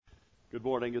Good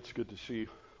morning. It's good to see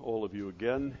all of you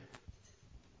again.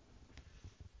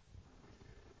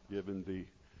 Given the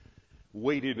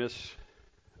weightiness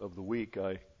of the week,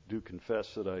 I do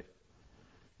confess that I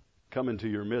come into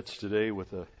your midst today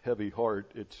with a heavy heart.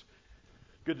 It's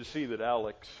good to see that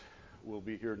Alex will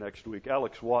be here next week.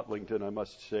 Alex Watlington, I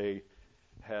must say,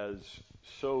 has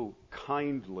so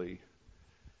kindly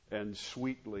and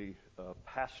sweetly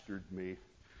pastored me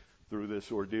through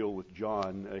this ordeal with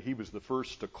John. He was the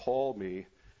first to call me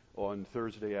on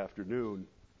Thursday afternoon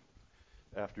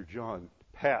after John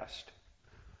passed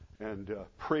and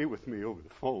pray with me over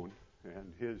the phone.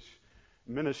 And his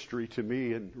ministry to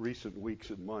me in recent weeks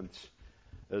and months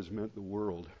has meant the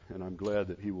world, and I'm glad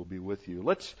that he will be with you.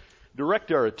 Let's direct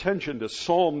our attention to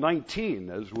Psalm 19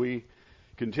 as we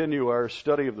continue our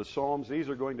study of the Psalms. These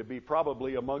are going to be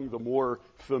probably among the more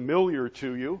familiar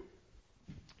to you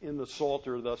in the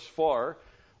Psalter thus far,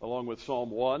 along with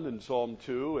Psalm 1 and Psalm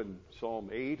 2 and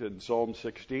Psalm 8 and Psalm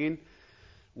 16.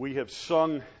 We have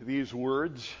sung these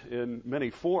words in many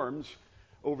forms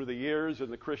over the years in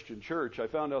the Christian church. I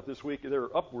found out this week there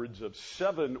are upwards of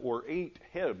 7 or 8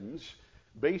 hymns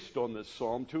based on this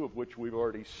psalm, 2 of which we've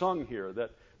already sung here. That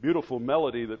beautiful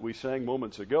melody that we sang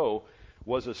moments ago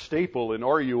was a staple in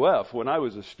RUF when I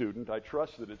was a student. I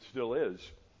trust that it still is.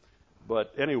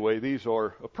 But anyway, these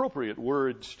are appropriate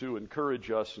words to encourage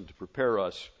us and to prepare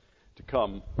us to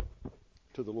come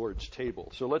to the Lord's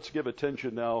table. So let's give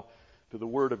attention now to the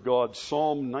Word of God.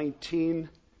 Psalm 19,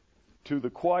 to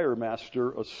the choir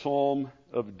master, a psalm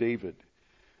of David.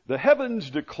 The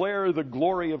heavens declare the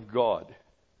glory of God,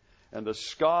 and the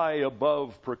sky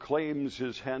above proclaims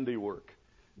his handiwork.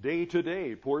 Day to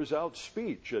day pours out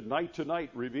speech, and night to night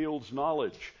reveals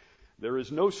knowledge. There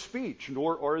is no speech,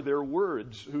 nor are there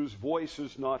words whose voice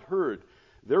is not heard.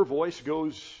 Their voice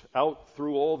goes out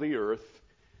through all the earth,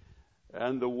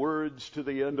 and the words to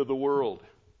the end of the world.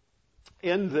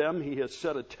 In them he has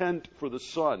set a tent for the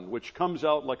sun, which comes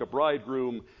out like a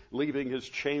bridegroom leaving his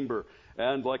chamber,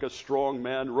 and like a strong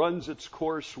man runs its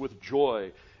course with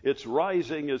joy. Its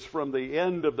rising is from the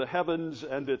end of the heavens,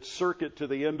 and its circuit to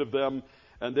the end of them,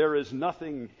 and there is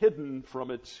nothing hidden from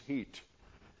its heat.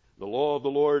 The law of the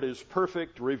Lord is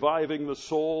perfect, reviving the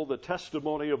soul. The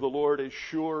testimony of the Lord is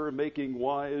sure, making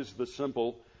wise the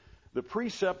simple. The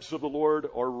precepts of the Lord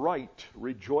are right,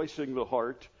 rejoicing the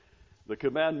heart. The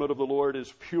commandment of the Lord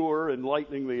is pure,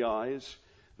 enlightening the eyes.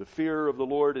 The fear of the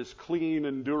Lord is clean,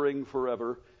 enduring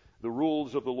forever. The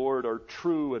rules of the Lord are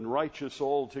true and righteous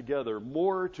altogether.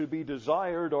 More to be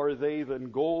desired are they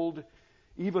than gold,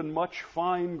 even much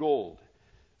fine gold.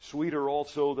 Sweeter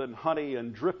also than honey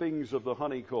and drippings of the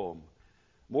honeycomb.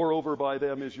 Moreover, by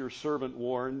them is your servant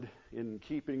warned. In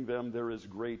keeping them there is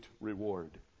great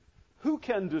reward. Who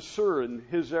can discern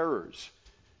his errors?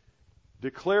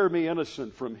 Declare me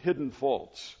innocent from hidden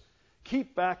faults.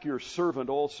 Keep back your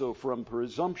servant also from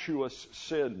presumptuous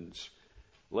sins.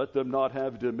 Let them not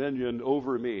have dominion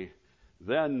over me.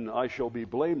 Then I shall be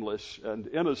blameless and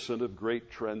innocent of great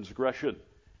transgression.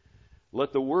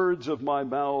 Let the words of my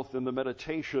mouth and the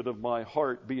meditation of my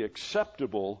heart be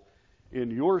acceptable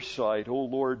in your sight, O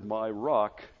Lord, my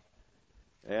rock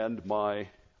and my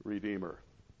Redeemer.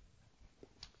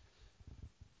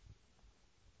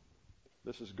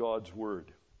 This is God's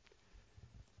word,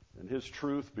 and his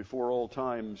truth before all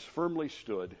times firmly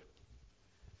stood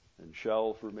and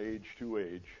shall from age to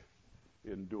age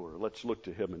endure. Let's look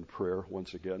to him in prayer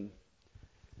once again.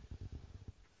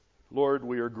 Lord,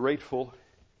 we are grateful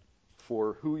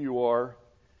for who you are,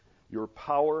 your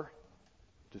power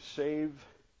to save,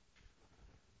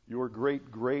 your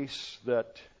great grace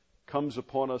that comes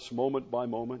upon us moment by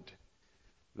moment,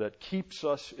 that keeps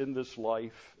us in this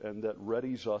life and that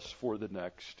readies us for the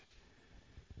next.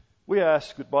 We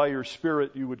ask that by your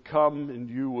Spirit you would come and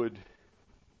you would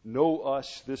know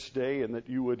us this day, and that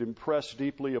you would impress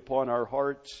deeply upon our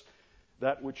hearts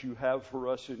that which you have for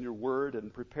us in your word,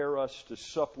 and prepare us to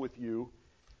sup with you,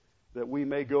 that we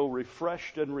may go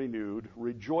refreshed and renewed,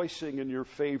 rejoicing in your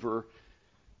favor,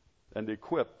 and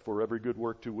equipped for every good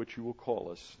work to which you will call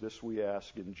us. This we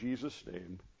ask in Jesus'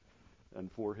 name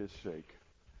and for his sake.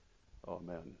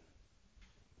 Amen.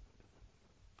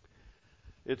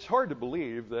 It's hard to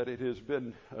believe that it has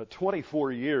been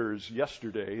 24 years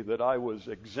yesterday that I was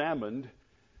examined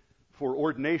for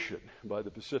ordination by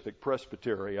the Pacific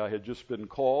Presbytery. I had just been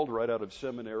called right out of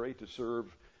seminary to serve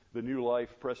the New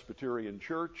Life Presbyterian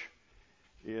Church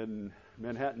in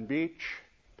Manhattan Beach,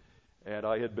 and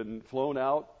I had been flown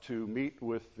out to meet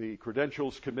with the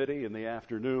Credentials Committee in the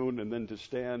afternoon, and then to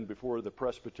stand before the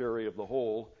Presbytery of the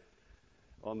Whole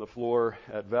on the floor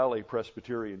at Valley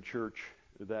Presbyterian Church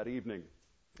that evening.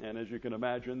 And as you can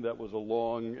imagine, that was a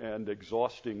long and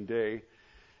exhausting day.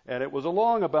 And it was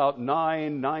along about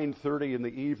 9:30 in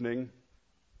the evening,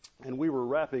 and we were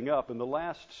wrapping up, and the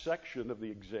last section of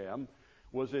the exam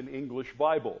was in English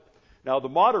Bible. Now, the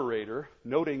moderator,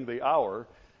 noting the hour,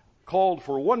 called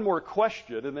for one more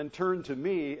question and then turned to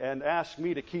me and asked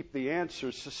me to keep the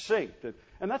answer succinct.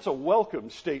 And that's a welcome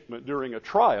statement during a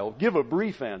trial. Give a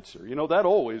brief answer. You know, that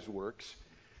always works.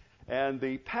 And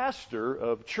the pastor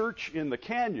of Church in the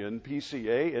Canyon,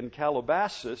 PCA, in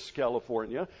Calabasas,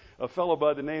 California, a fellow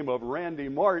by the name of Randy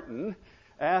Martin,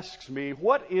 asks me,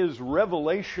 "What is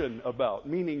Revelation about?"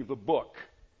 Meaning the book.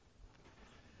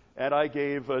 And I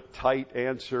gave a tight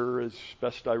answer, as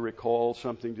best I recall,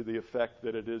 something to the effect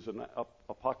that it is an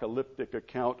apocalyptic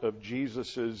account of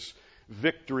Jesus'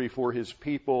 victory for his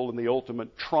people and the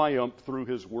ultimate triumph through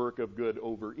his work of good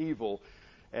over evil.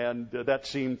 And that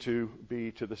seemed to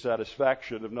be to the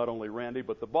satisfaction of not only Randy,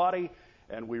 but the body.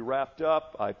 And we wrapped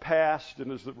up. I passed,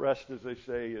 and as the rest, as they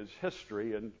say, is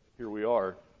history. And here we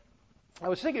are. I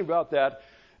was thinking about that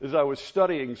as I was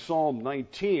studying Psalm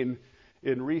 19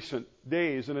 in recent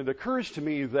days. And it occurs to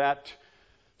me that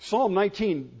Psalm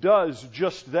 19 does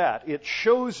just that. It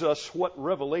shows us what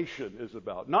Revelation is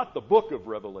about. Not the book of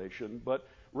Revelation, but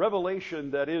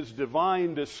revelation that is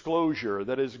divine disclosure,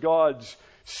 that is God's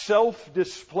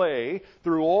self-display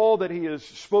through all that He has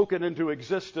spoken into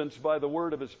existence by the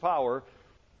word of His power,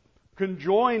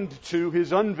 conjoined to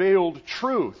His unveiled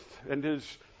truth and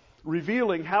His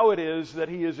revealing how it is that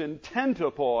He is intent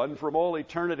upon from all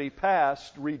eternity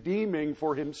past redeeming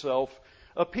for Himself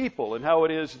a people, and how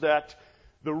it is that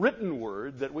the written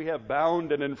word that we have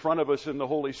bound and in front of us in the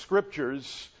Holy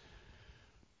Scriptures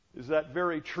is that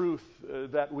very truth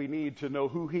that we need to know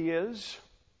who He is,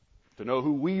 to know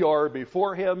who we are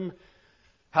before Him,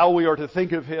 how we are to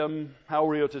think of Him, how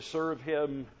we are to serve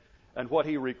Him, and what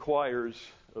He requires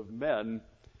of men.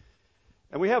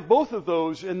 And we have both of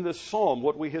those in this psalm,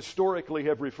 what we historically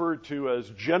have referred to as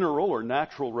general or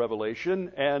natural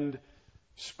revelation and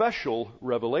special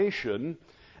revelation.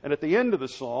 And at the end of the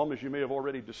psalm, as you may have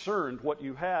already discerned, what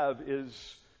you have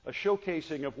is a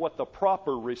showcasing of what the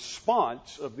proper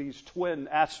response of these twin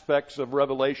aspects of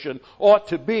revelation ought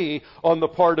to be on the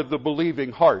part of the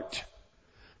believing heart.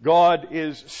 God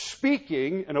is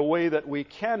speaking in a way that we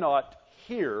cannot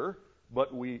hear,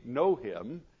 but we know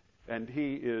Him, and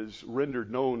He is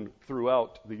rendered known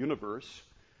throughout the universe.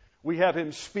 We have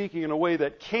Him speaking in a way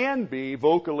that can be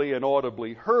vocally and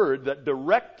audibly heard, that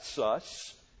directs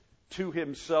us to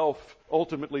Himself,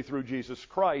 ultimately through Jesus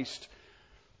Christ.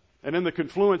 And in the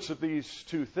confluence of these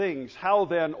two things, how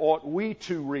then ought we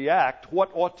to react? What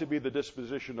ought to be the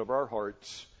disposition of our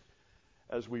hearts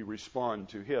as we respond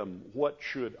to Him? What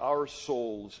should our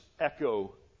souls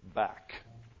echo back?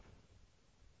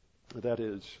 That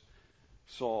is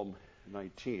Psalm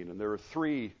 19. And there are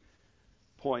 3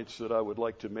 points that I would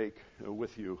like to make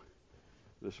with you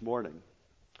this morning.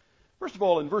 First of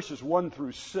all, in verses 1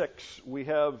 through 6, we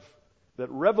have that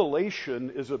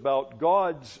revelation is about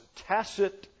God's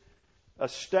tacit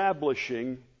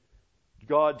establishing,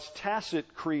 God's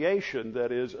tacit creation,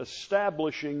 that is,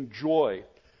 establishing joy.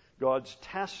 God's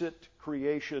tacit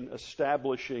creation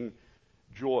establishing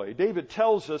joy. David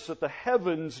tells us that the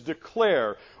heavens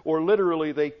declare, or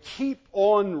literally they keep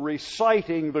on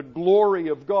reciting the glory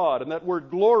of God. And that word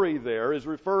glory there is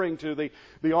referring to the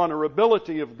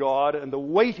honorability of God and the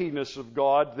weightiness of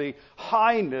God, the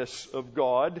highness of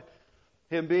God,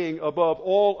 Him being above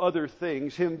all other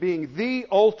things, Him being the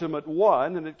ultimate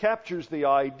one, and it captures the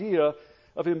idea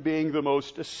of Him being the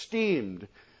most esteemed.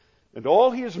 And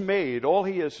all He has made, all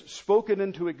He has spoken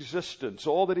into existence,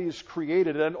 all that He has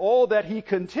created, and all that He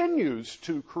continues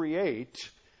to create,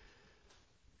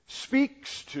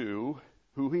 speaks to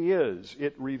who He is.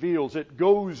 It reveals, it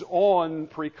goes on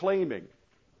proclaiming.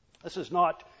 This is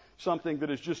not something that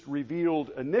is just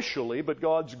revealed initially, but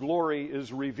God's glory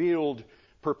is revealed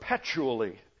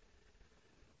perpetually.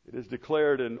 It is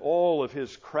declared in all of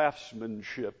His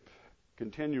craftsmanship,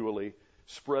 continually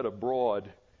spread abroad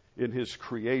in His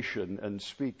creation, and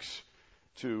speaks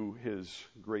to His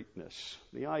greatness.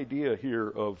 The idea here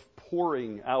of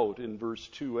pouring out in verse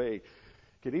 2a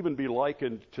can even be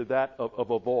likened to that of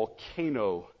a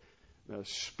volcano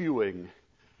spewing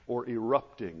or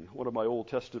erupting. One of my Old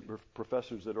Testament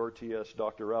professors at RTS,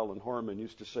 Dr. Alan Harmon,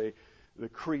 used to say, the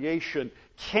creation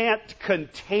can't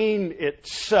contain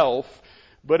itself,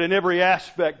 but in every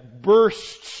aspect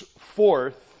bursts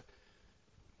forth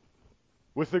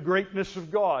with the greatness of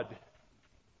God.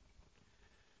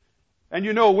 And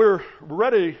you know, we're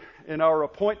ready in our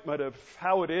appointment of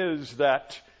how it is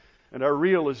that and our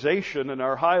realization and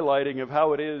our highlighting of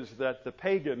how it is that the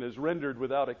pagan is rendered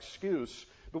without excuse.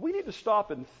 But we need to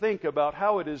stop and think about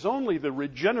how it is only the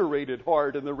regenerated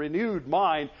heart and the renewed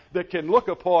mind that can look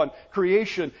upon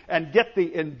creation and get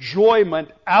the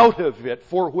enjoyment out of it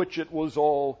for which it was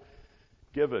all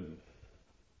given.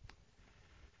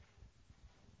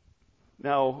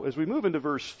 Now, as we move into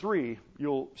verse 3,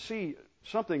 you'll see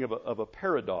something of a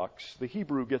paradox. The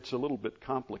Hebrew gets a little bit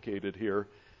complicated here.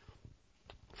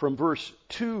 From verse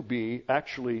 2b,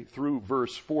 actually through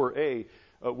verse 4a,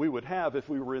 we would have, if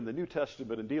we were in the New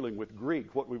Testament and dealing with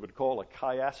Greek, what we would call a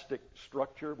chiastic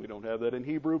structure. We don't have that in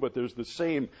Hebrew, but there's the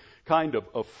same kind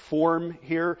of form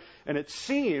here. And it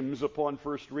seems, upon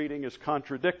first reading, as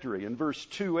contradictory. In verse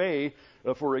 2a,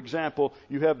 for example,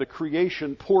 you have the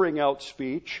creation pouring out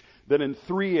speech. Then in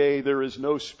 3a, there is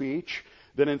no speech.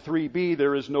 Then in 3b,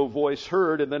 there is no voice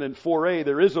heard. And then in 4a,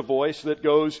 there is a voice that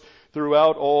goes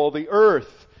throughout all the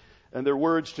earth. And their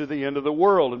words to the end of the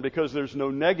world. And because there's no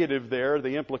negative there,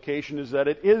 the implication is that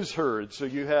it is heard. So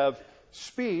you have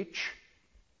speech,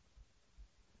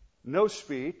 no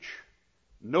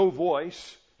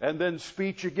voice, and then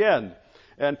speech again.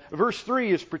 And verse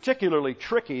 3 is particularly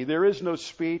tricky. There is no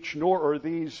speech, nor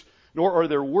are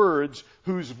there words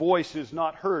whose voice is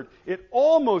not heard. It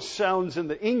almost sounds in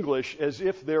the English as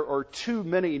if there are too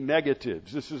many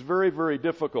negatives. This is very, very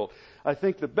difficult. I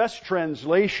think the best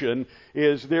translation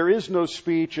is there is no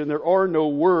speech and there are no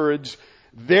words.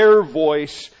 Their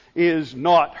voice is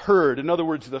not heard. In other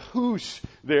words, the whos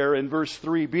there in verse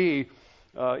 3b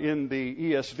in the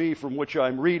ESV from which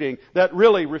I'm reading, that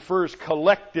really refers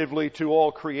collectively to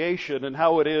all creation and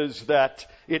how it is that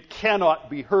it cannot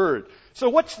be heard. So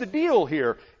what's the deal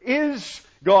here? Is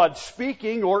God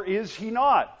speaking or is He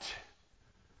not?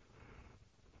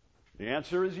 The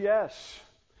answer is yes.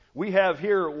 We have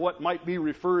here what might be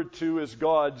referred to as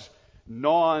God's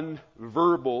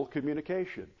non-verbal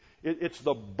communication. It's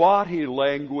the body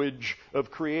language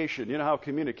of creation. You know how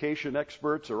communication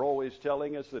experts are always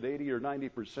telling us that 80 or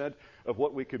 90% of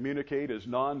what we communicate is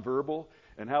non-verbal,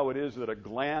 and how it is that a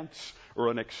glance or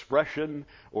an expression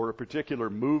or a particular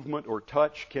movement or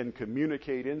touch can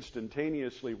communicate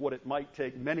instantaneously what it might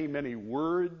take many, many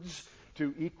words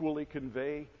to equally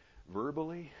convey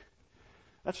verbally.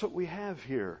 That's what we have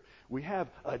here. We have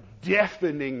a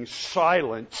deafening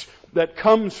silence that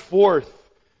comes forth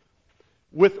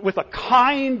with a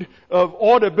kind of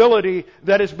audibility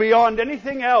that is beyond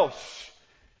anything else.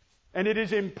 And it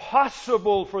is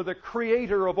impossible for the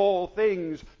Creator of all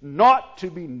things not to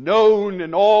be known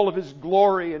in all of His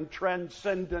glory and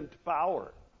transcendent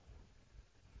power.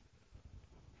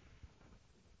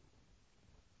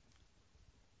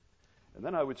 And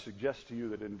then I would suggest to you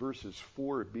that in verses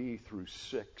 4b through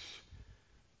 6,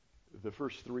 the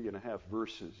first 3.5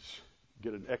 verses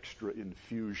get an extra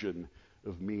infusion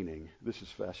of meaning. This is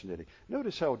fascinating.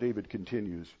 Notice how David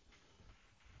continues.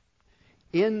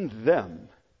 In them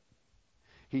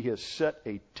He has set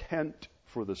a tent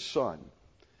for the sun.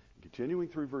 Continuing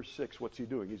through verse 6, what's he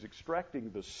doing? He's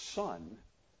extracting the sun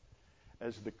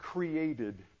as the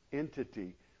created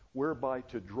entity, whereby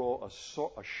to draw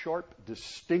a sharp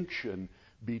distinction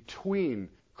between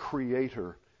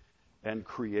Creator and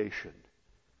creation.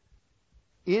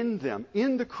 In them,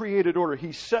 in the created order,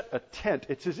 He set a tent.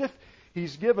 It's as if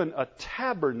He's given a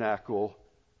tabernacle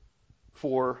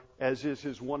for, as is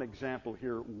his one example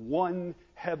here, one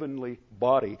heavenly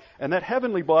body. And that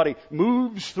heavenly body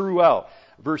moves throughout.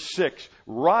 Verse 6,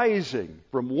 rising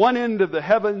from one end of the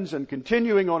heavens and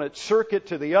continuing on its circuit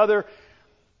to the other,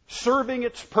 serving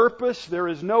its purpose. There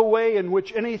is no way in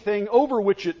which anything over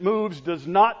which it moves does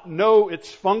not know its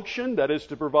function, that is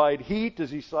to provide heat,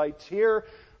 as he cites here,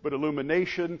 but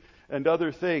illumination and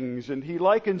other things. And he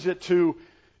likens it to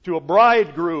a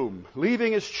bridegroom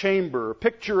leaving his chamber.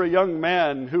 Picture a young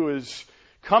man who is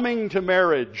coming to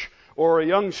marriage, or a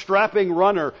young strapping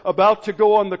runner about to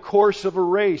go on the course of a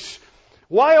race.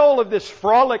 Why all of this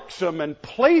frolicsome and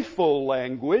playful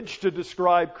language to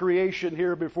describe creation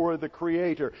here before the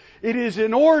Creator? It is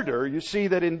in order, you see,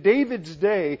 that in David's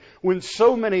day, when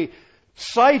so many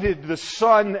cited the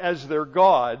sun as their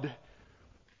God,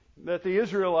 that the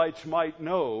Israelites might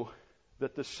know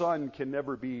that the sun can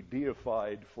never be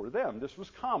deified for them. This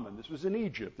was common. This was in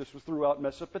Egypt. This was throughout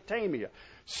Mesopotamia.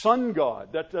 Sun god,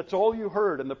 that's all you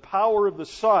heard, and the power of the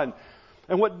sun.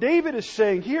 And what David is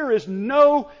saying here is,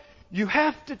 no, you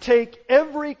have to take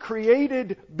every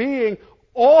created being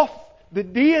off the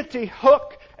deity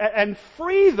hook and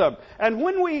free them. And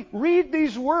when we read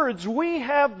these words, we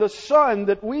have the sun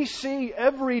that we see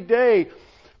every day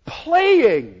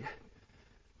playing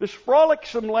This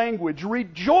frolicsome language,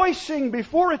 rejoicing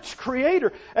before its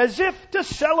Creator, as if to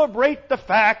celebrate the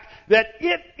fact that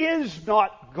it is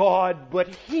not God, but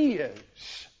He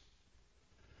is.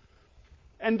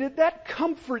 And did that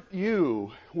comfort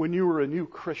you when you were a new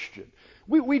Christian?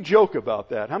 We joke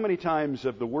about that. How many times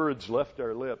have the words left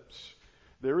our lips?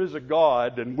 There is a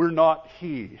God and we're not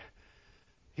He.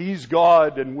 He's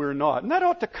God and we're not. And that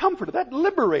ought to comfort, that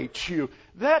liberates you.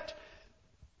 That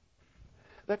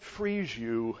frees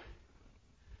you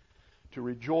to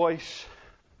rejoice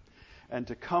and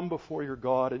to come before your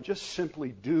God and just simply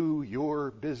do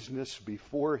your business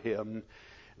before Him,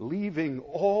 leaving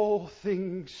all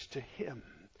things to Him,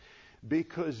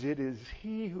 because it is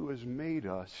He who has made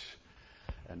us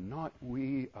and not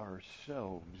we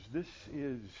ourselves. This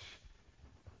is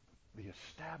the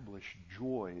established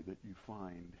joy that you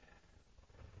find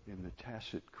in the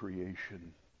tacit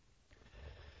creation.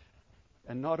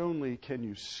 And not only can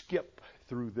you skip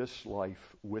through this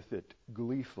life with it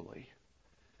gleefully,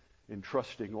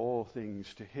 entrusting all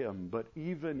things to Him, but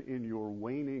even in your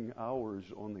waning hours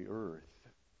on the earth,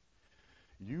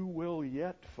 you will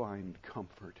yet find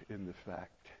comfort in the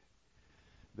fact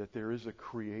that there is a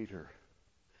Creator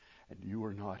and you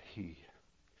are not He.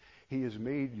 He has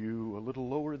made you a little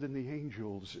lower than the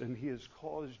angels, and He has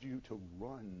caused you to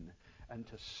run and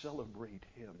to celebrate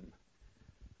Him.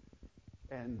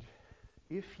 And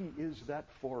if He is that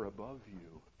far above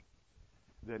you,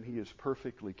 then He is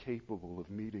perfectly capable of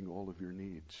meeting all of your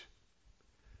needs.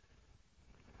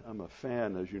 I'm a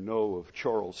fan, as you know, of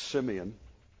Charles Simeon,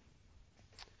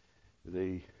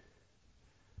 the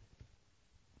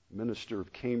minister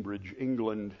of Cambridge,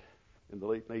 England, in the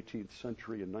late 18th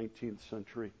century and 19th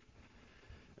century.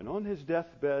 And on his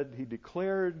deathbed, he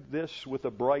declared this with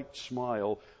a bright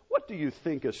smile. What do you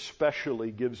think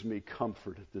especially gives me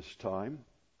comfort at this time?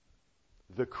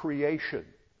 The creation.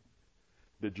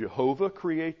 Did Jehovah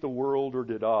create the world or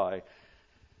did I?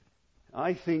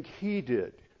 I think He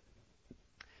did.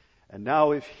 And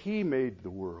now if He made the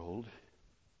world,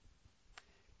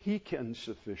 He can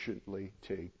sufficiently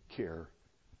take care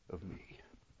of me.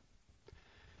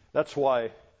 That's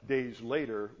why days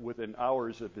later, within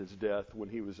hours of his death, when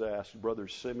he was asked, Brother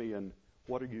Simeon,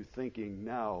 what are you thinking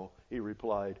now? He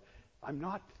replied, I'm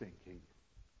not thinking.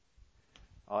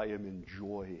 I am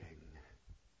enjoying.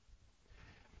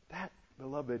 That,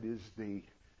 beloved, is the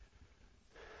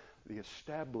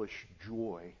established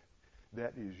joy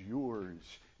that is yours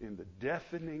in the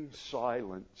deafening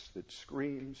silence that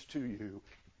screams to you,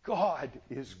 God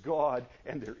is God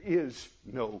and there is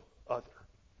no other.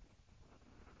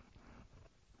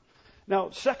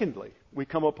 Now, secondly, we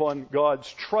come upon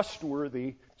God's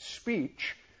trustworthy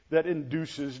speech that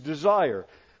induces desire,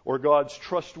 or God's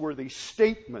trustworthy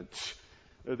statements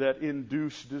that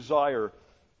induce desire.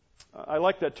 I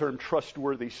like that term,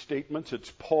 trustworthy statements.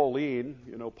 It's Pauline.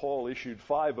 You know, Paul issued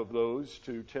 5 of those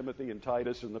to Timothy and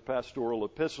Titus in the pastoral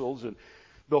epistles. And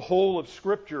the whole of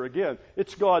Scripture, again,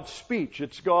 it's God's speech.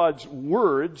 It's God's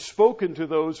word spoken to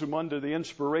those whom under the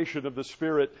inspiration of the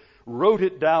Spirit wrote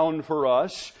it down for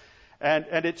us.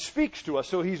 And it speaks to us.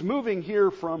 So he's moving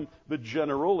here from the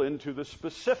general into the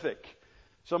specific.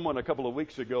 Someone a couple of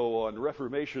weeks ago on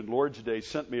Reformation Lord's Day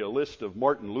sent me a list of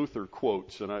Martin Luther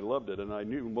quotes, and I loved it, and I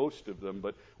knew most of them.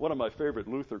 But one of my favorite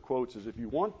Luther quotes is, if you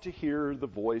want to hear the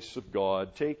voice of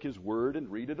God, take His word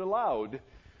and read it aloud.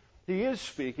 He is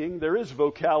speaking. There is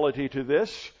vocality to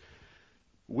this.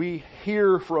 We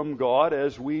hear from God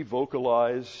as we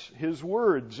vocalize His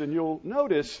words. And you'll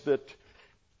notice that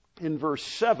in verse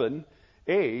 7,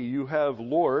 you have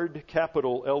Lord,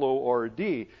 capital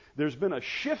L-O-R-D. There's been a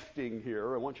shifting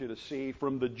here, I want you to see,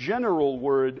 from the general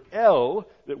word El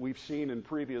that we've seen in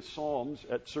previous Psalms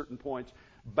at certain points,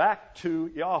 back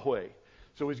to Yahweh.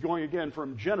 So he's going again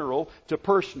from general to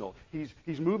personal.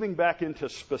 He's moving back into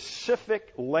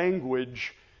specific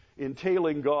language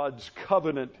entailing God's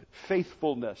covenant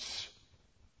faithfulness.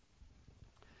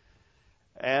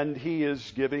 And He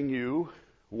is giving you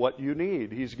what you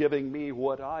need. He's giving me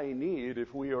what I need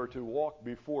if we are to walk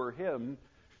before Him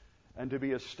and to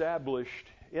be established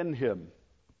in Him.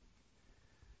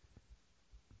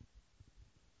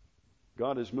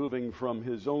 God is moving from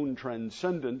His own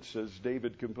transcendence, as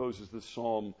David composes this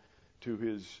psalm, to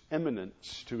His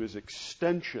eminence, to His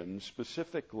extension,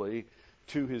 specifically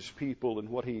to His people and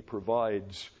what He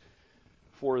provides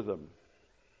for them.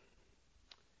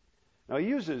 Now, he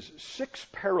uses 6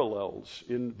 parallels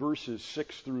in verses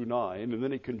 6 through 9, and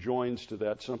then he conjoins to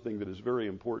that something that is very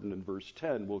important in verse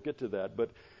 10. We'll get to that.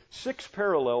 But 6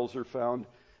 parallels are found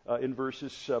in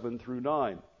verses 7 through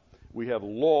 9. We have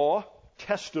law,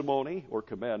 testimony or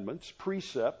commandments,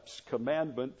 precepts,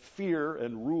 commandment, fear,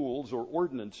 and rules or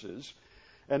ordinances,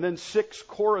 and then 6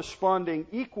 corresponding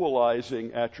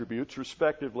equalizing attributes,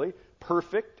 respectively: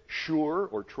 perfect, sure,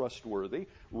 or trustworthy;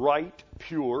 right,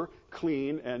 pure,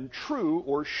 clean; and true,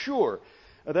 or sure.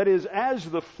 That is, as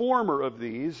the former of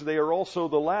these, they are also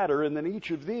the latter, and then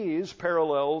each of these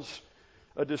parallels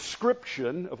a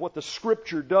description of what the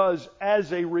Scripture does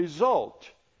as a result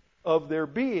of there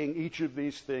being each of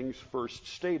these things first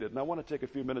stated. And I want to take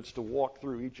a few minutes to walk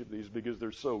through each of these because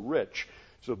they're so rich.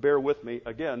 So bear with me,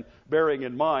 again, bearing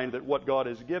in mind that what God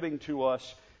is giving to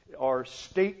us are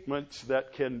statements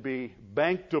that can be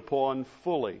banked upon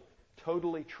fully,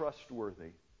 totally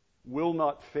trustworthy, will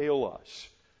not fail us,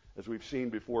 as we've seen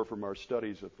before from our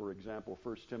studies of, for example,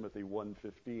 1 Timothy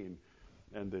 1:15,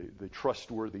 and the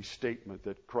trustworthy statement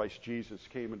that Christ Jesus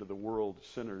came into the world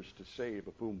sinners to save,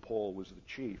 of whom Paul was the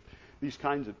chief. These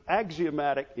kinds of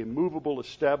axiomatic, immovable,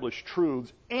 established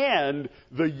truths, and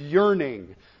the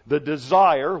yearning, the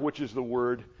desire, which is the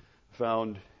word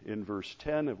found in verse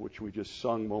 10, of which we just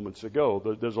sung moments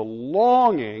ago. There's a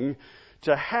longing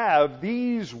to have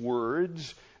these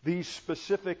words, these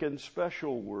specific and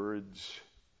special words,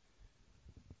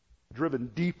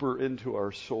 driven deeper into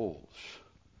our souls,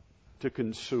 to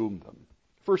consume them.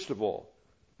 First of all,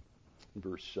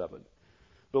 verse 7.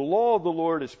 The law of the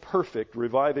Lord is perfect,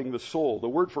 reviving the soul. The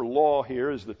word for law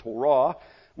here is the Torah,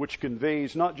 which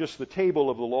conveys not just the table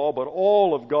of the law, but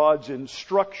all of God's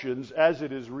instructions as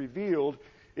it is revealed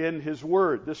in His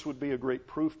Word. This would be a great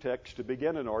proof text to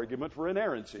begin an argument for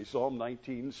inerrancy. Psalm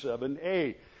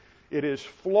 19:7a. It is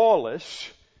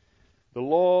flawless. The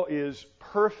law is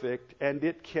perfect, and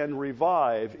it can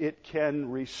revive, it can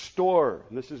restore.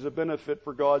 And this is a benefit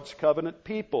for God's covenant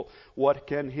people. What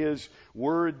can His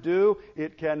Word do?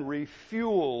 It can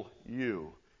refuel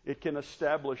you. It can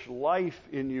establish life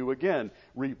in you again,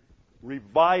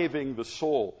 reviving the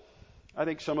soul. I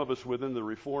think some of us within the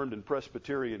Reformed and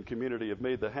Presbyterian community have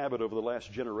made the habit over the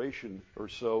last generation or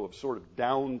so of sort of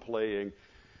downplaying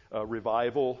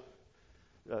revival,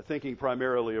 thinking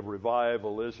primarily of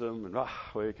revivalism, and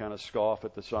we kind of scoff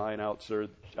at the sign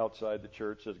outside the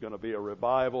church. There's going to be a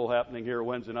revival happening here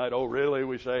Wednesday night. Oh, really?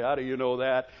 We say, how do you know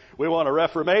that? We want a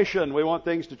reformation. We want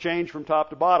things to change from top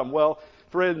to bottom. Well,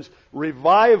 friends,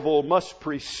 revival must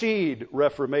precede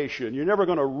reformation. You're never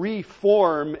going to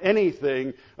reform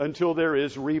anything until there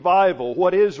is revival.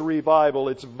 What is revival?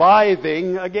 It's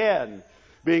viving again.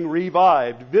 Being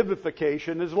revived.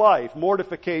 Vivification is life.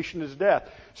 Mortification is death.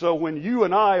 So when you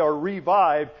and I are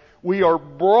revived, we are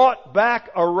brought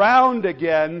back around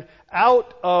again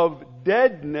out of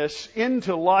deadness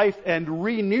into life and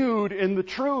renewed in the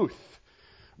truth.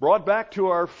 Brought back to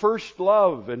our first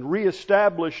love and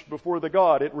reestablished before the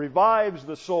God. It revives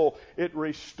the soul. It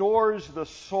restores the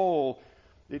soul.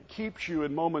 It keeps you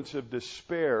in moments of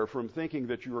despair from thinking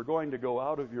that you are going to go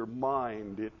out of your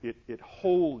mind. It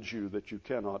holds you that you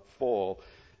cannot fall,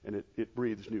 and it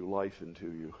breathes new life into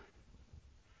you.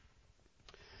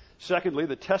 Secondly,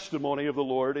 the testimony of the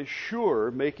Lord is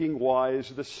sure, making wise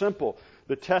the simple.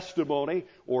 The testimony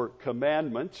or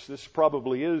commandments, this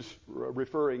probably is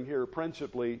referring here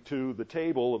principally to the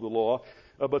table of the law,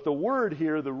 but the word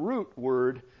here, the root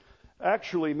word,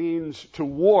 actually means to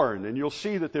warn, and you'll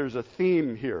see that there's a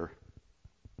theme here.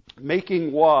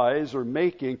 Making wise, or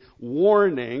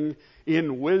warning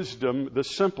in wisdom the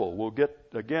simple. We'll get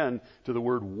again to the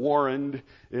word warned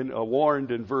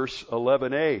in verse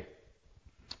 11a.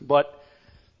 But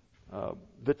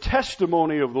the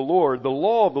testimony of the Lord, the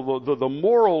law of the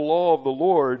moral law of the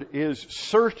Lord is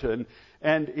certain,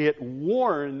 and it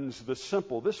warns the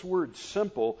simple. This word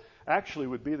simple actually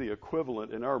would be the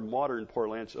equivalent in our modern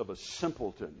parlance of a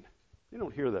simpleton. You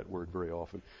don't hear that word very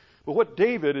often. But what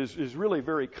David is really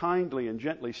very kindly and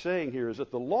gently saying here is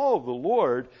that the law of the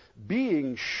Lord,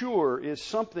 being sure, is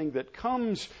something that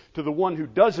comes to the one who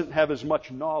doesn't have as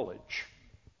much knowledge,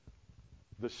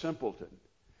 the simpleton,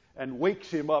 and wakes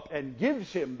him up and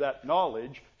gives him that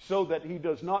knowledge so that he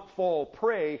does not fall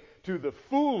prey to the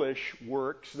foolish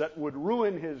works that would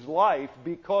ruin his life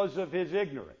because of his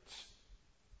ignorance.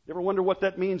 You ever wonder what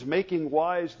that means, making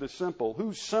wise the simple?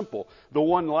 Who's simple? The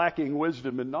one lacking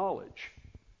wisdom and knowledge.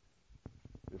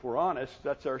 If we're honest,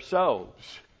 that's ourselves.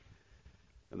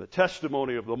 And the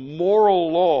testimony of the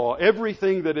moral law,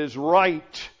 everything that is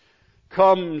right,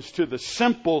 comes to the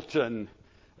simpleton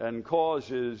and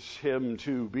causes him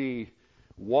to be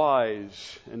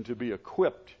wise and to be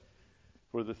equipped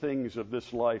for the things of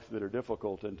this life that are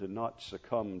difficult and to not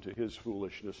succumb to his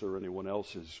foolishness or anyone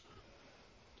else's.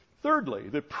 Thirdly,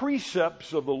 the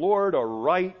precepts of the Lord are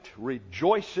right,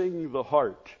 rejoicing the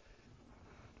heart.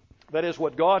 That is,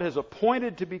 what God has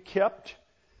appointed to be kept,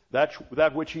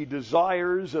 that which He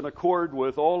desires in accord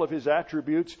with all of His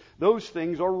attributes, those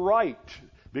things are right.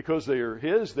 Because they are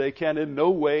His, they can in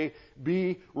no way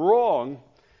be wrong.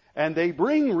 And they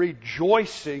bring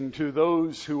rejoicing to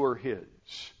those who are His.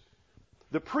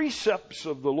 The precepts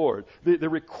of the Lord, the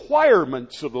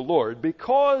requirements of the Lord,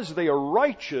 because they are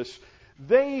righteous,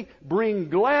 they bring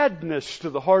gladness to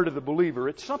the heart of the believer.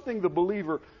 It's something the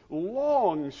believer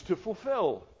longs to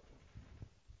fulfill.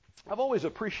 I've always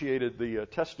appreciated the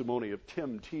testimony of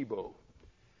Tim Tebow.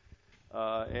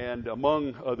 And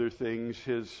among other things,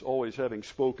 his always having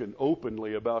spoken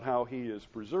openly about how he is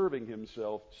preserving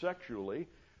himself sexually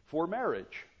for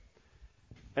marriage.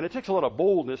 And it takes a lot of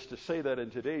boldness to say that in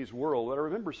today's world. But I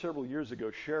remember several years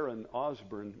ago Sharon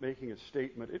Osbourne making a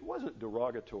statement. It wasn't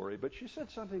derogatory, but she said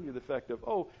something to the effect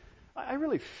of, I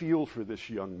really feel for this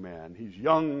young man. He's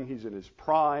young, he's in his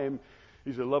prime,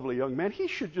 he's a lovely young man. He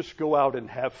should just go out and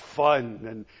have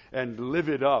fun and live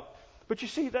it up. But you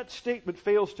see, that statement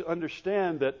fails to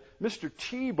understand that Mr.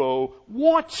 Tebow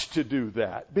wants to do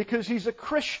that because he's a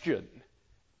Christian.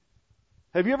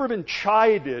 Have you ever been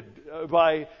chided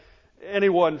by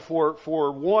anyone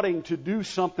for wanting to do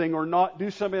something or not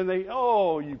do something, and they,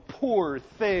 you poor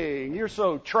thing, you're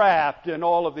so trapped in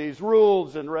all of these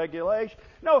rules and regulations?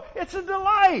 No, it's a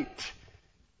delight.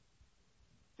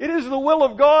 It is the will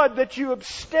of God that you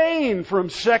abstain from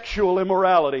sexual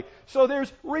immorality. So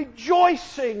there's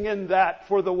rejoicing in that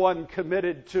for the one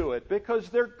committed to it, because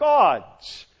they're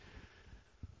God's.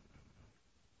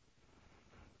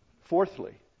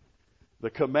 Fourthly,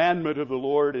 the commandment of the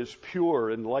Lord is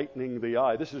pure, enlightening the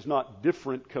eye. This is not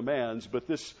different commands, but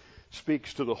this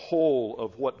speaks to the whole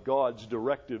of what God's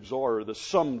directives are, the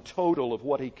sum total of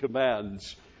what He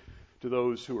commands to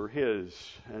those who are His.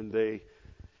 And they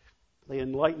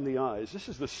enlighten the eyes. This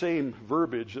is the same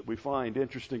verbiage that we find,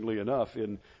 interestingly enough,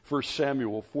 in 1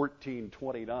 Samuel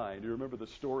 14:29. Do you remember the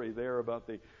story there about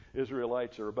the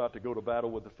Israelites are about to go to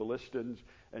battle with the Philistines,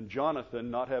 and Jonathan,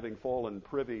 not having fallen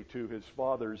privy to his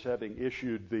fathers having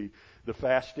issued the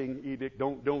fasting edict,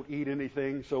 don't eat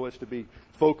anything, so as to be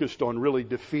focused on really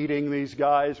defeating these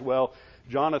guys. Well,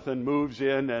 Jonathan moves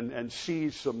in and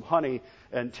sees some honey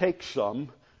and takes some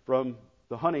from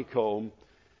the honeycomb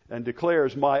and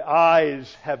declares, "My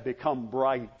eyes have become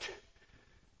bright.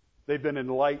 They've been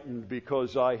enlightened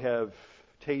because I have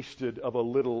tasted of a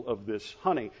little of this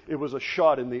honey." It was a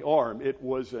shot in the arm. It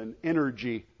was an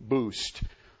energy boost.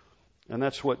 And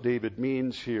that's what David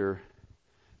means here.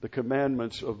 The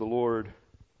commandments of the Lord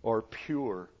are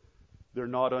pure. They're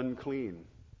not unclean.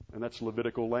 And that's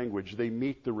Levitical language. They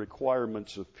meet the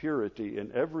requirements of purity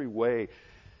in every way.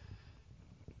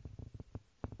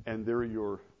 And they're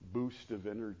your boost of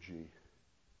energy.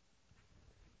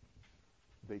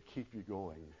 They keep you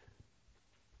going.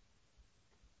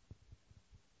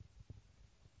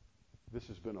 This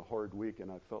has been a hard week, and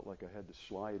I felt like I had to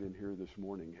slide in here this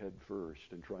morning head first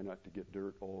and try not to get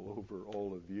dirt all over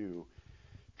all of you.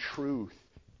 Truth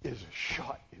is a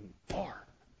shot in the arm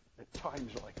at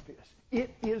times like this. It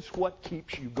is what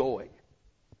keeps you going.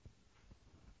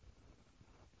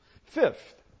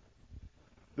 Fifth,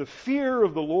 the fear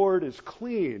of the Lord is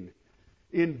clean,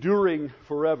 enduring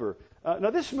forever. Now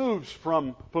this moves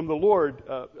from the Lord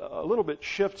a little bit,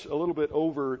 shifts a little bit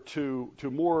over to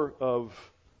more of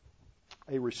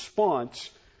a response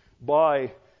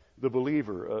by the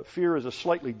believer. Fear is a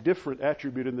slightly different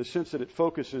attribute in the sense that it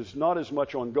focuses not as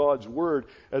much on God's Word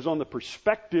as on the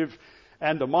perspective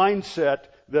and the mindset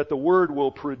that the Word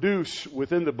will produce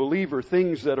within the believer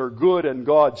things that are good and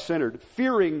God-centered.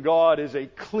 Fearing God is a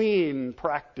clean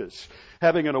practice,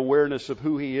 having an awareness of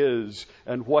who He is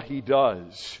and what He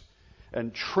does,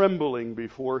 and trembling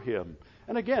before Him.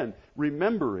 And again,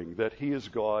 remembering that He is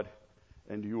God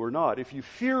and you are not. If you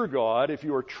fear God, if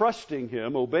you are trusting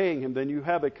Him, obeying Him, then you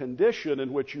have a condition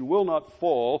in which you will not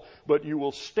fall, but you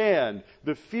will stand.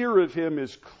 The fear of Him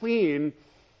is clean,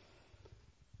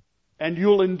 and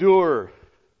you'll endure.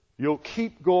 You'll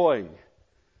keep going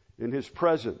in His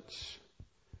presence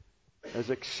as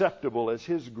acceptable as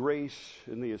His grace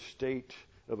in the estate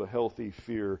of a healthy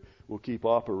fear will keep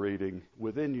operating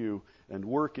within you and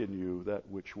work in you that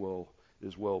which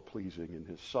is well-pleasing in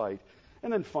His sight.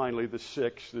 And then finally, the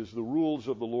sixth is the rules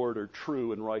of the Lord are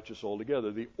true and righteous altogether.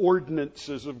 The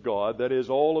ordinances of God, that is,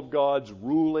 all of God's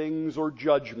rulings or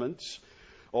judgments,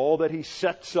 all that He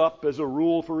sets up as a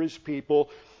rule for His people,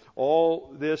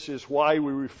 all this is why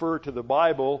we refer to the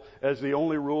Bible as the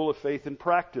only rule of faith and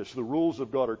practice. The rules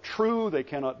of God are true, they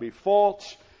cannot be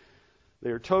false,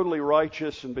 they are totally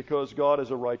righteous, and because God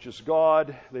is a righteous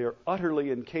God, they are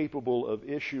utterly incapable of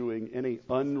issuing any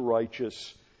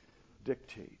unrighteous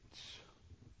dictates.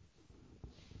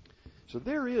 So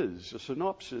there is a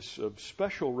synopsis of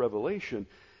special revelation,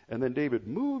 and then David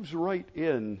moves right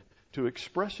in to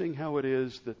expressing how it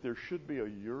is that there should be a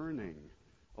yearning,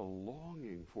 a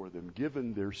longing for them,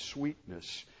 given their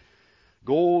sweetness.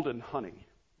 Gold and honey.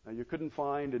 Now, you couldn't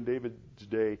find in David's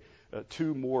day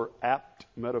two more apt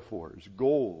metaphors.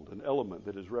 Gold, an element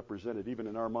that is represented even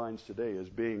in our minds today as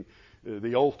being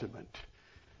the ultimate.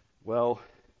 Well,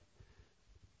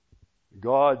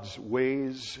 God's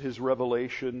ways, His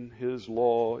revelation, His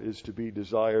law is to be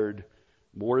desired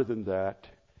more than that.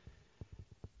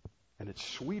 And it's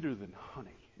sweeter than honey.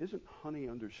 Isn't honey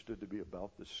understood to be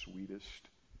about the sweetest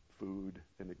food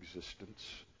in existence?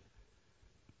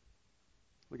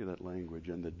 Look at that language.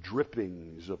 And the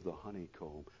drippings of the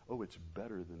honeycomb. Oh, it's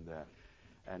better than that.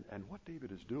 And what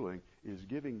David is doing is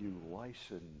giving you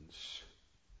license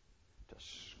to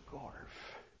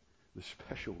scarf the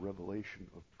special revelation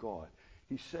of God.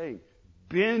 He's saying,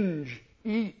 binge,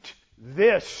 eat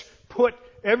this, put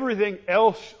everything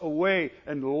else away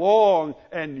and long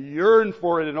and yearn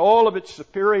for it in all of its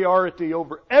superiority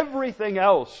over everything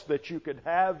else that you could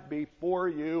have before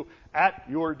you at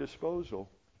your disposal.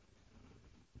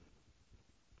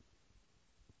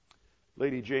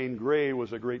 Lady Jane Grey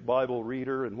was a great Bible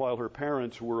reader, and while her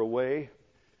parents were away,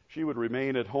 she would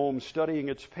remain at home studying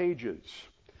its pages.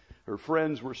 Her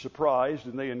friends were surprised,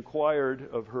 and they inquired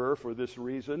of her for this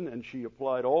reason, and she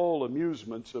applied all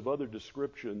amusements of other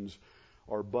descriptions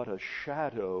are but a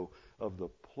shadow of the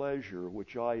pleasure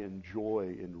which I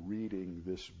enjoy in reading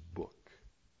this book.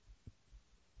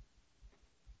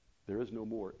 There is no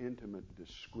more intimate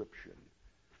description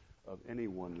of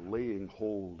anyone laying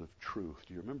hold of truth.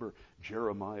 Do you remember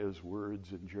Jeremiah's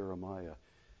words in Jeremiah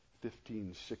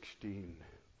 15:16?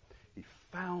 He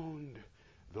found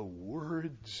the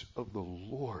words of the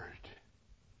Lord,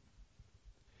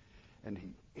 and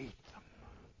he ate them.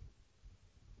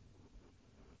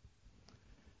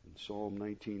 And Psalm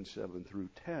 19:7 through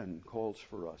 10 calls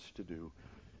for us to do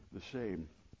the same.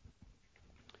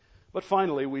 But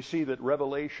finally, we see that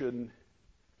Revelation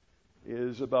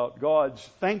is about God's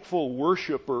thankful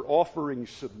worshiper offering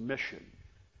submission.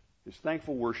 His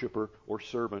thankful worshiper or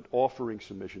servant offering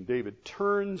submission. David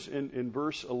turns in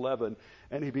verse 11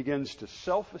 and he begins to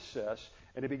self-assess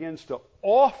and he begins to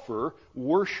offer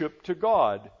worship to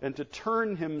God and to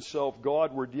turn himself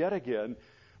Godward yet again,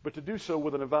 but to do so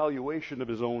with an evaluation of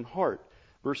his own heart.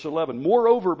 Verse 11,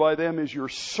 moreover by them is your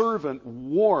servant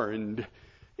warned.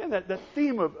 And that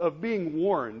theme of being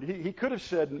warned, he could have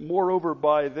said, moreover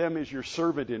by them is your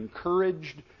servant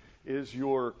encouraged, is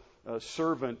your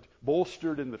servant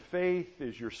bolstered in the faith,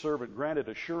 is your servant granted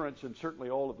assurance, and certainly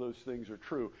all of those things are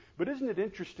true. But isn't it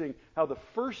interesting how the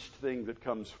first thing that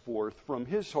comes forth from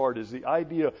his heart is the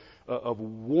idea of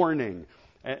warning.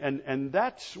 And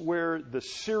that's where the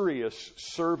serious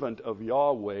servant of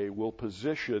Yahweh will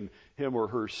position him or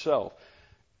herself.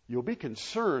 You'll be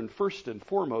concerned, first and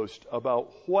foremost,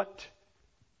 about what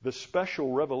the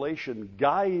special revelation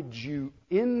guides you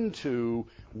into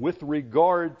with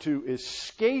regard to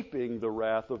escaping the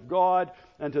wrath of God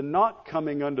and to not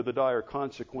coming under the dire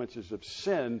consequences of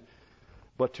sin,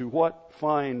 but to what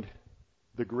find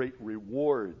the great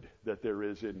reward that there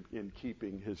is in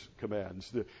keeping His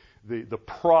commands, the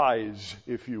prize,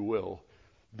 if you will,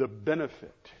 the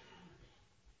benefit.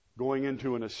 Going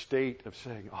into an estate of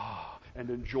saying, and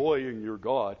enjoying your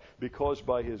God, because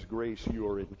by His grace you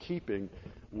are in keeping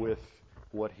with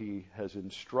what He has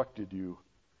instructed you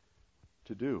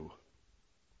to do.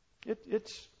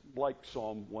 It's like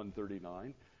Psalm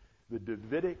 139, the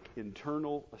Davidic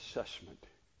internal assessment.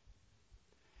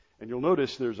 And you'll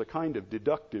notice there's a kind of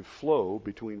deductive flow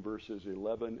between verses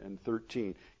 11 and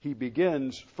 13. He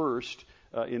begins first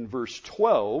in verse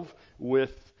 12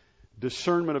 with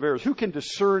discernment of errors. Who can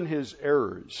discern his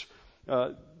errors?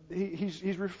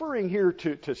 He's referring here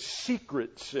to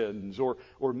secret sins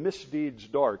or misdeeds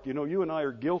dark. You know, you and I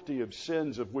are guilty of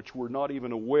sins of which we're not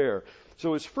even aware.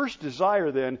 So his first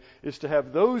desire then is to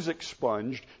have those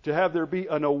expunged, to have there be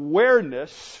an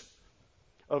awareness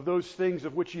of those things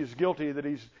of which he is guilty that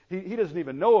he doesn't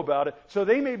even know about it, so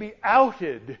they may be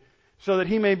outed, so that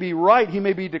he may be right, he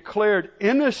may be declared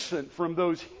innocent from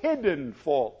those hidden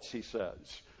faults, he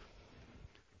says.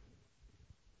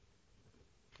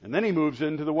 And then he moves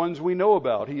into the ones we know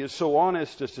about. He is so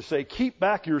honest as to say, keep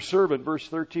back your servant, verse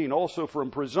 13, also from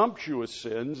presumptuous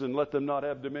sins, and let them not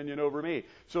have dominion over me.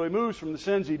 So he moves from the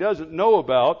sins he doesn't know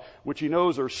about, which he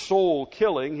knows are soul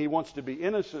killing. He wants to be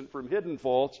innocent from hidden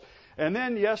faults. And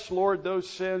then, yes, Lord, those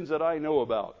sins that I know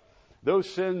about, those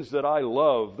sins that I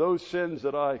love, those sins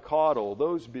that I coddle,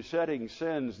 those besetting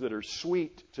sins that are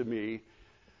sweet to me,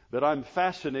 that I'm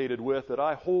fascinated with, that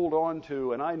I hold on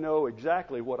to, and I know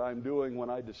exactly what I'm doing when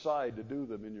I decide to do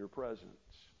them in your presence.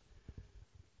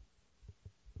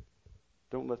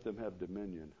 Don't let them have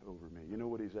dominion over me. You know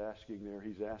what he's asking there?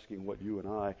 He's asking what you and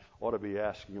I ought to be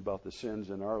asking about the sins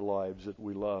in our lives that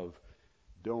we love.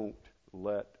 Don't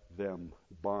let them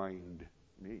bind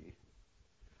me.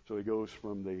 So he goes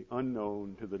from the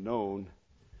unknown to the known.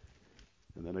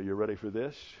 And then, are you ready for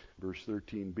this? Verse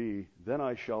 13b, then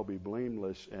I shall be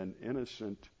blameless and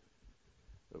innocent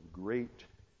of great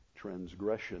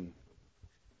transgression.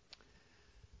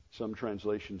 Some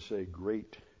translations say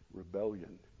great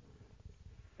rebellion.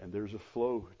 And there's a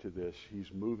flow to this.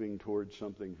 He's moving towards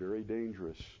something very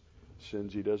dangerous.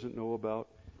 Sins he doesn't know about,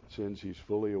 sins he's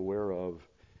fully aware of.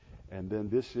 And then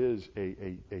this is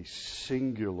a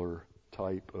singular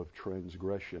type of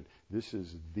transgression. This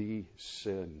is the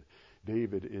sin.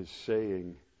 David is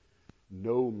saying,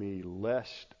 know me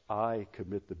lest I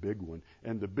commit the big one.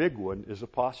 And the big one is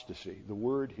apostasy. The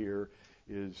word here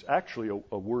is actually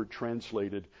a word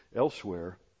translated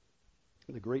elsewhere.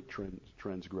 The great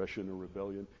transgression or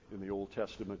rebellion in the Old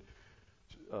Testament,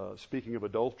 speaking of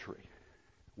adultery,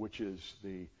 which is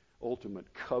the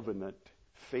ultimate covenant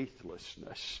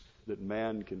faithlessness that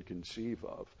man can conceive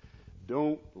of.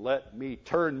 Don't let me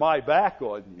turn my back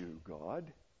on you, God.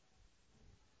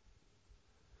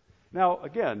 Now,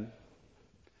 again,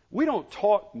 we don't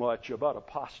talk much about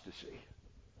apostasy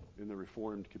in the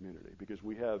Reformed community because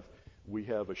we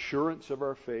have assurance of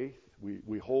our faith.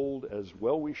 We hold, as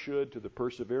well we should, to the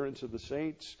perseverance of the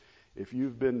saints. If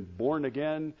you've been born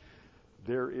again,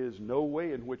 there is no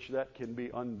way in which that can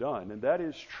be undone. And that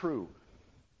is true.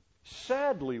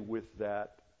 Sadly, with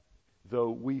that, though,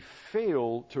 we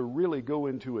fail to really go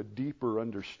into a deeper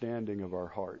understanding of our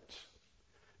hearts.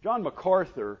 John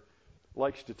MacArthur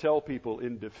likes to tell people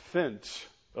in defense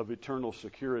of eternal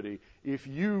security, if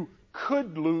you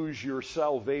could lose your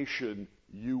salvation,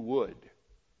 you would.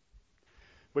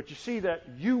 But you see, that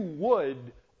you would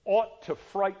ought to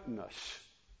frighten us.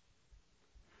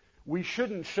 We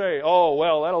shouldn't say, oh,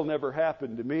 well, that'll never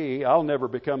happen to me. I'll never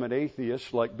become an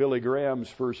atheist like Billy Graham's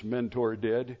first mentor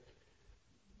did.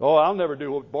 Oh, I'll never do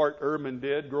what Bart Ehrman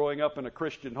did growing up in a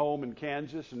Christian home in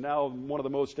Kansas and now one of the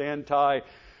most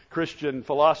anti-Christian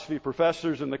philosophy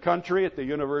professors in the country at the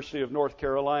University of North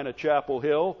Carolina, Chapel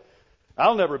Hill.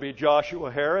 I'll never be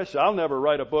Joshua Harris. I'll never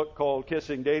write a book called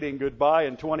Kissing Dating Goodbye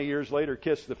and 20 years later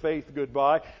Kiss the Faith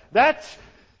Goodbye. That's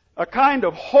a kind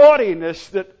of haughtiness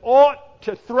that ought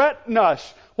to threaten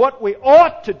us. What we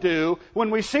ought to do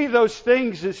when we see those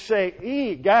things is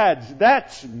say, gods,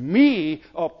 that's me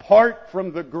apart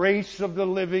from the grace of the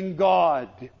living God.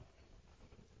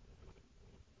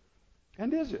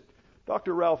 And is it?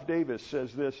 Dr. Ralph Davis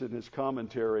says this in his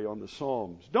commentary on the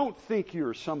Psalms. Don't think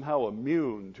you're somehow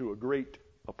immune to a great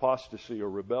apostasy or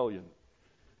rebellion.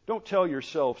 Don't tell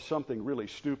yourself something really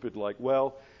stupid like,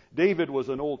 well, David was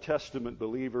an Old Testament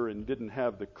believer and didn't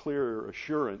have the clear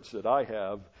assurance that I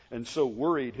have, and so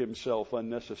worried himself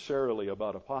unnecessarily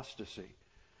about apostasy.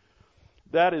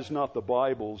 That is not the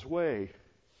Bible's way.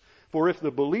 For if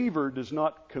the believer does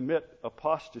not commit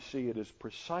apostasy, it is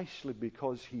precisely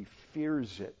because he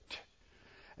fears it.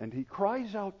 And he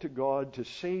cries out to God to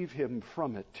save him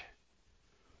from it.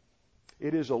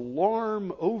 It is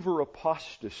alarm over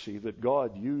apostasy that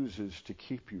God uses to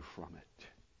keep you from it.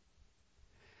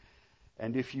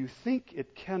 And if you think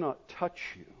it cannot touch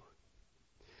you,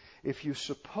 if you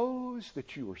suppose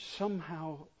that you are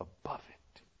somehow above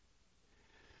it,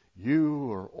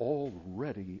 you are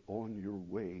already on your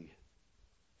way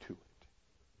to it.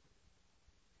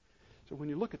 So when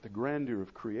you look at the grandeur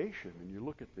of creation and you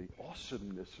look at the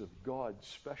awesomeness of God's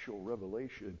special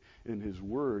revelation in His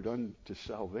Word unto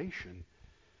salvation,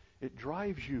 it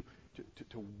drives you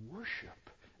to worship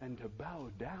and to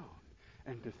bow down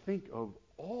and to think of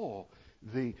all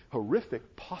the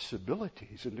horrific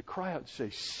possibilities and to cry out and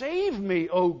say, save me,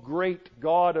 O great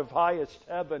God of highest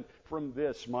heaven, from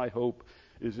this. My hope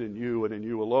is in you and in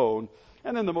you alone.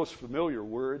 And then the most familiar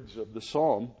words of the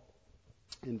psalm,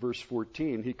 in verse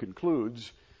 14, he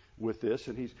concludes with this,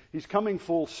 and he's coming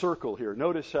full circle here.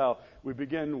 Notice how we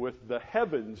begin with the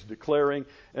heavens declaring,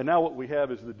 and now what we have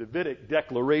is the Davidic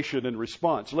declaration and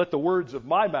response. Let the words of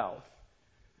my mouth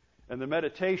and the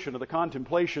meditation of the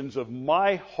contemplations of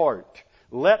my heart,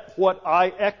 let what I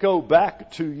echo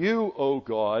back to you, O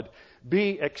God,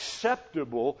 be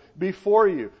acceptable before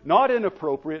you. Not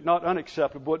inappropriate, not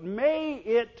unacceptable, but may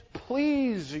it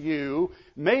please you.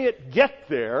 May it get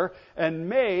there, and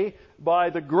may, by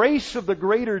the grace of the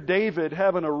greater David,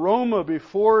 have an aroma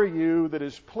before you that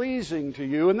is pleasing to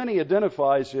you. And then he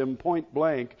identifies him point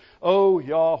blank, O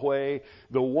Yahweh,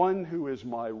 the one who is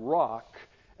my rock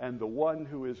and the one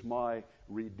who is my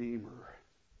Redeemer.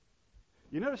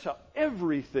 You notice how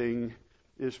everything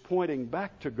is pointing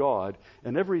back to God,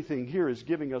 and everything here is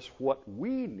giving us what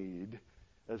we need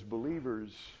as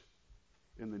believers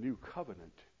in the new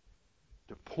covenant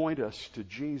to point us to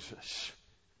Jesus,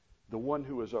 the one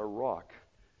who is our rock,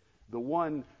 the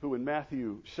one who in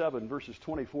Matthew 7, verses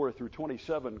 24 through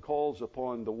 27, calls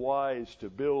upon the wise to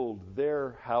build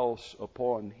their house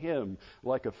upon him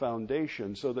like a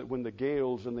foundation, so that when the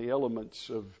gales and the elements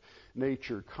of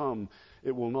nature come,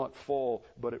 it will not fall,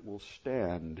 but it will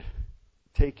stand.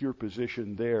 Take your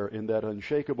position there in that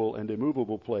unshakable and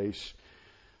immovable place.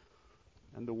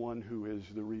 And the one who is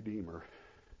the Redeemer,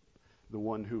 the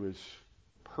one who has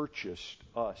purchased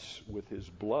us with his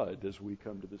blood. As we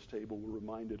come to this table, we're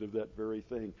reminded of that very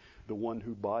thing. The one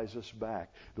who buys us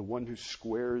back, the one who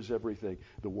squares everything,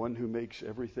 the one who makes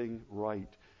everything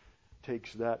right,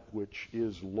 takes that which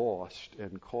is lost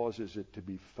and causes it to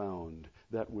be found,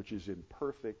 that which is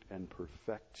imperfect and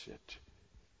perfects it,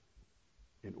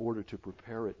 in order to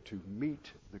prepare it to meet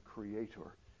the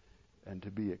Creator and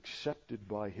to be accepted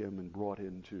by him and brought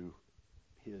into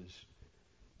his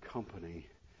company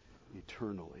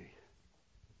eternally.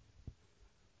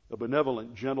 A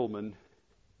benevolent gentleman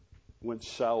went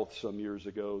south some years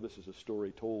ago. This is a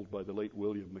story told by the late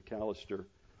William McAllister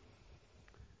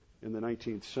in the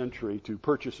 19th century, to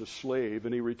purchase a slave.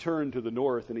 And he returned to the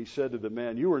north, and he said to the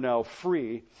man, "You are now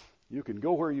free. You can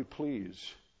go where you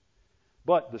please."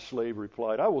 "But," the slave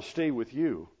replied, "I will stay with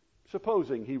you."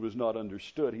 Supposing he was not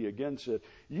understood, he again said,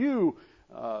 "You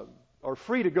are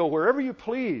free to go wherever you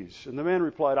please." And the man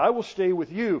replied, "I will stay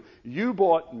with you. You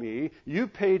bought me. You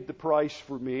paid the price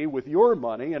for me with your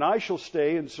money, and I shall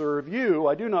stay and serve you.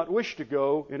 I do not wish to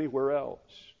go anywhere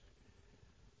else."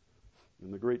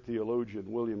 And the great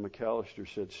theologian William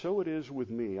McAllister said, "So it is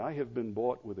with me. I have been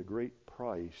bought with a great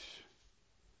price,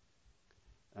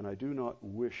 and I do not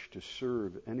wish to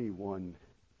serve anyone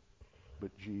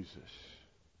but Jesus."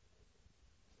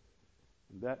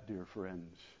 And that, dear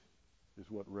friends, is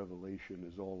what Revelation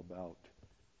is all about.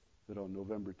 That on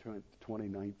November 10th,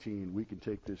 2019, we can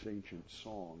take this ancient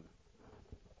song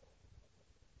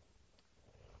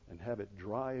and have it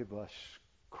drive us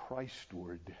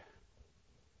Christward.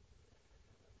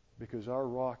 Because our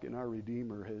rock and our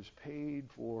Redeemer has paid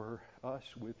for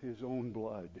us with his own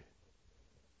blood.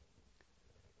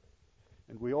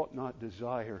 And we ought not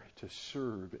desire to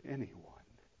serve anyone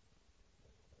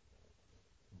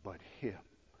but him.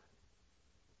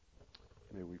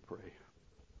 May we pray.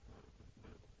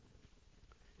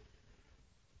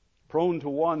 Prone to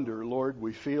wander, Lord,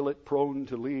 we feel it, prone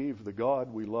to leave the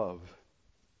God we love.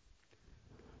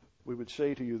 We would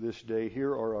say to you this day,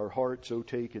 here are our hearts, O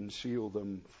take and seal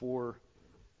them for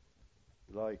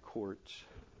thy courts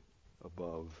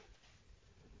above.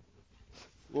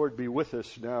 Lord, be with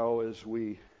us now as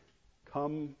we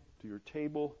come to your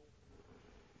table.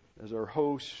 As our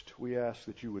host, we ask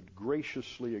that you would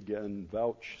graciously again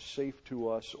vouchsafe to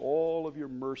us all of your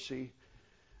mercy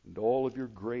and all of your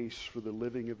grace for the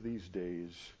living of these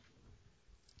days,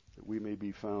 that we may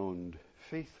be found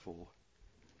faithful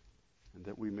and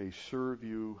that we may serve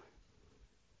you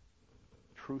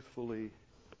truthfully,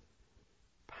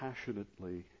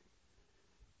 passionately,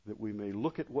 that we may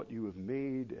look at what you have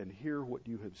made and hear what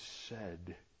you have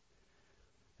said,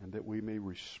 and that we may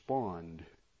respond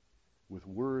with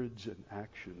words and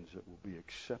actions that will be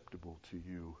acceptable to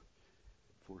you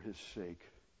for his sake.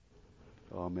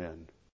 Amen.